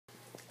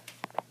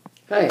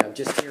Hi, I'm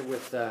just here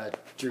with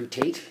Drew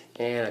Tate,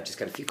 and I've just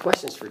got a few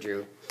questions for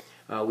Drew.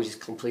 We just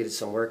completed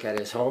some work at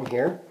his home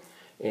here,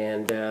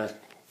 and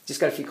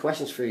just got a few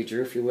questions for you,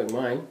 Drew, if you wouldn't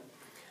mind.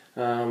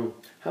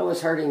 How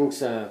has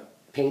Hardings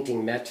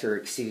Painting met or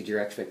exceeded your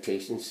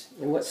expectations,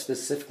 and what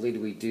specifically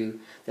do we do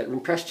that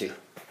impressed you?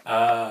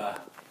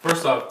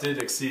 First off,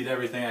 did exceed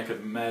everything I could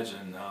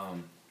imagine.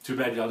 Too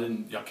bad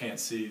y'all can't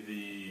see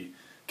the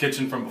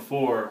kitchen from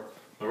before,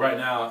 but right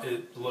now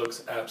it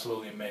looks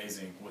absolutely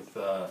amazing with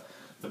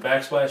the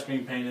backsplash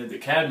being painted. The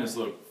cabinets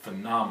look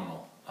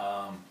phenomenal.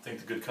 I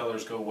think the good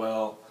colors go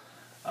well.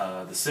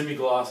 The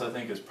semi-gloss I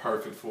think is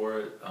perfect for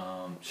it.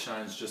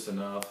 Shines just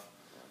enough.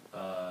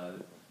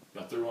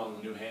 Got through on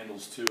the new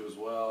handles too as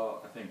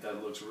well. I think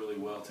that looks really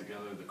well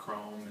together. The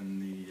chrome and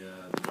the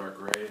dark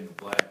gray and the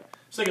black.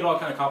 Just think it all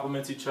kind of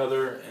complements each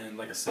other. And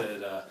like I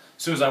said, as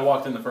soon as I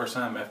walked in the first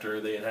time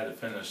after they had it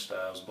finished,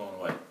 I was blown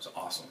away. It was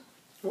awesome.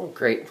 Well,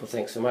 great. Well,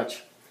 thanks so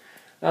much.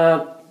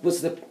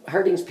 Was the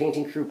Hardings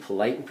painting crew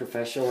polite and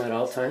professional at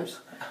all times?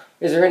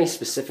 Is there any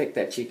specific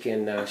that you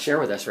can share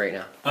with us right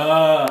now?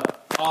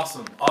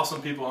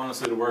 Awesome people,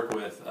 honestly, to work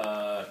with.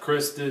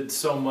 Chris did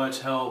so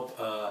much help.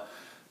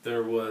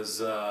 There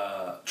was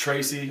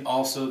Tracy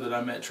also that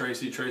I met.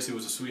 Tracy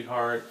was a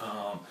sweetheart,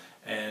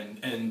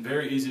 and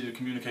very easy to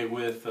communicate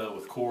with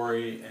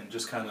Corey, and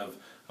just kind of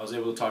I was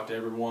able to talk to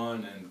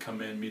everyone and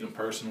come in, meet them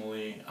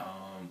personally.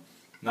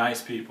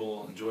 Nice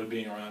people, enjoyed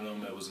being around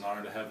them. It was an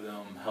honor to have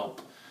them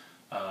help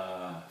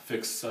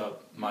fix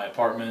up my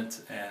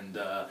apartment, and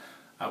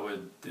I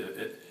would,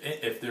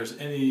 if there's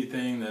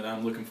anything that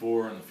I'm looking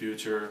for in the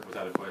future,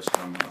 without a question,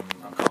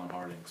 I'm calling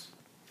Hardings.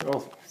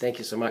 Oh, thank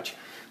you so much.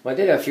 Well, I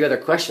did have a few other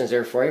questions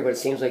there for you, but it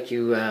seems like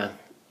you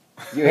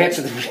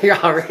answered them here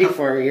already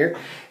for me here,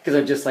 because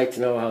I'd just like to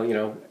know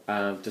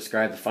how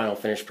describe the final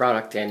finished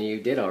product, and you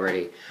did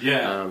already.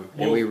 Yeah,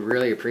 and we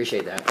really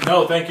appreciate that.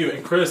 No, thank you.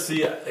 And Chris,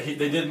 see,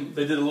 they did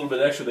a little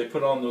bit extra. They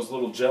put on those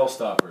little gel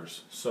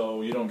stoppers,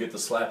 so you don't get the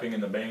slapping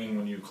and the banging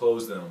when you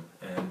close them,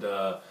 and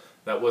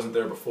that wasn't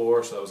there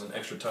before, so that was an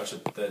extra touch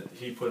that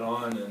he put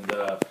on, and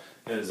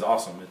it is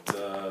awesome.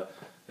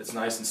 It's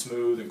nice and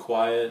smooth and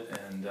quiet,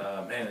 and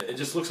man, it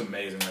just looks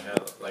amazing.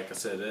 Like I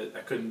said, I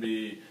couldn't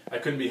be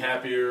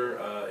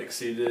happier.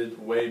 Exceeded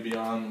way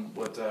beyond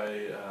what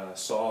I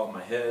saw in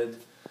my head,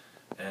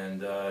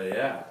 and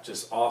yeah,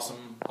 just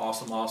awesome.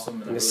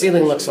 And the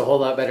ceiling looks a whole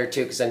lot better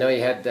too, because I know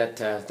you had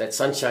that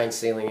sunshine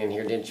ceiling in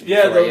here, didn't you?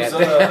 Yeah,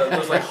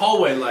 those like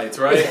hallway lights,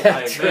 right?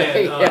 That's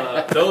right,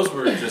 yeah. Those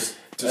were just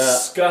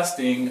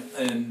disgusting,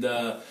 and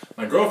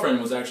my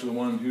girlfriend was actually the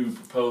one who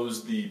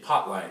proposed the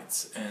pot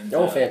lights. And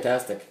oh,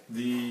 fantastic!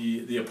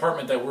 The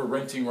apartment that we're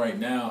renting right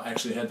now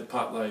actually had the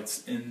pot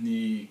lights in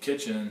the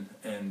kitchen,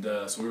 and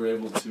so we were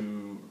able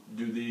to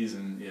do these.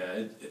 And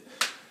yeah,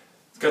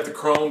 it's got the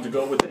chrome to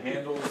go with the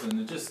handles, and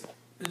it just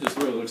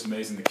really looks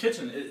amazing. The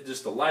kitchen,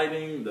 just the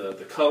lighting,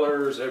 the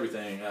colors,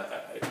 everything.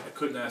 I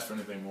couldn't ask for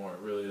anything more. It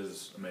really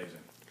is amazing.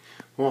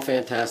 Well,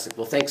 fantastic.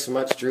 Well, thanks so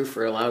much, Drew,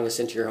 for allowing us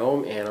into your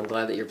home, and I'm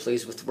glad that you're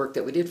pleased with the work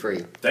that we did for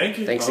you. Thank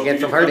you. Thanks again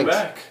from Hardings.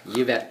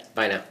 You bet.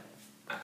 Bye now.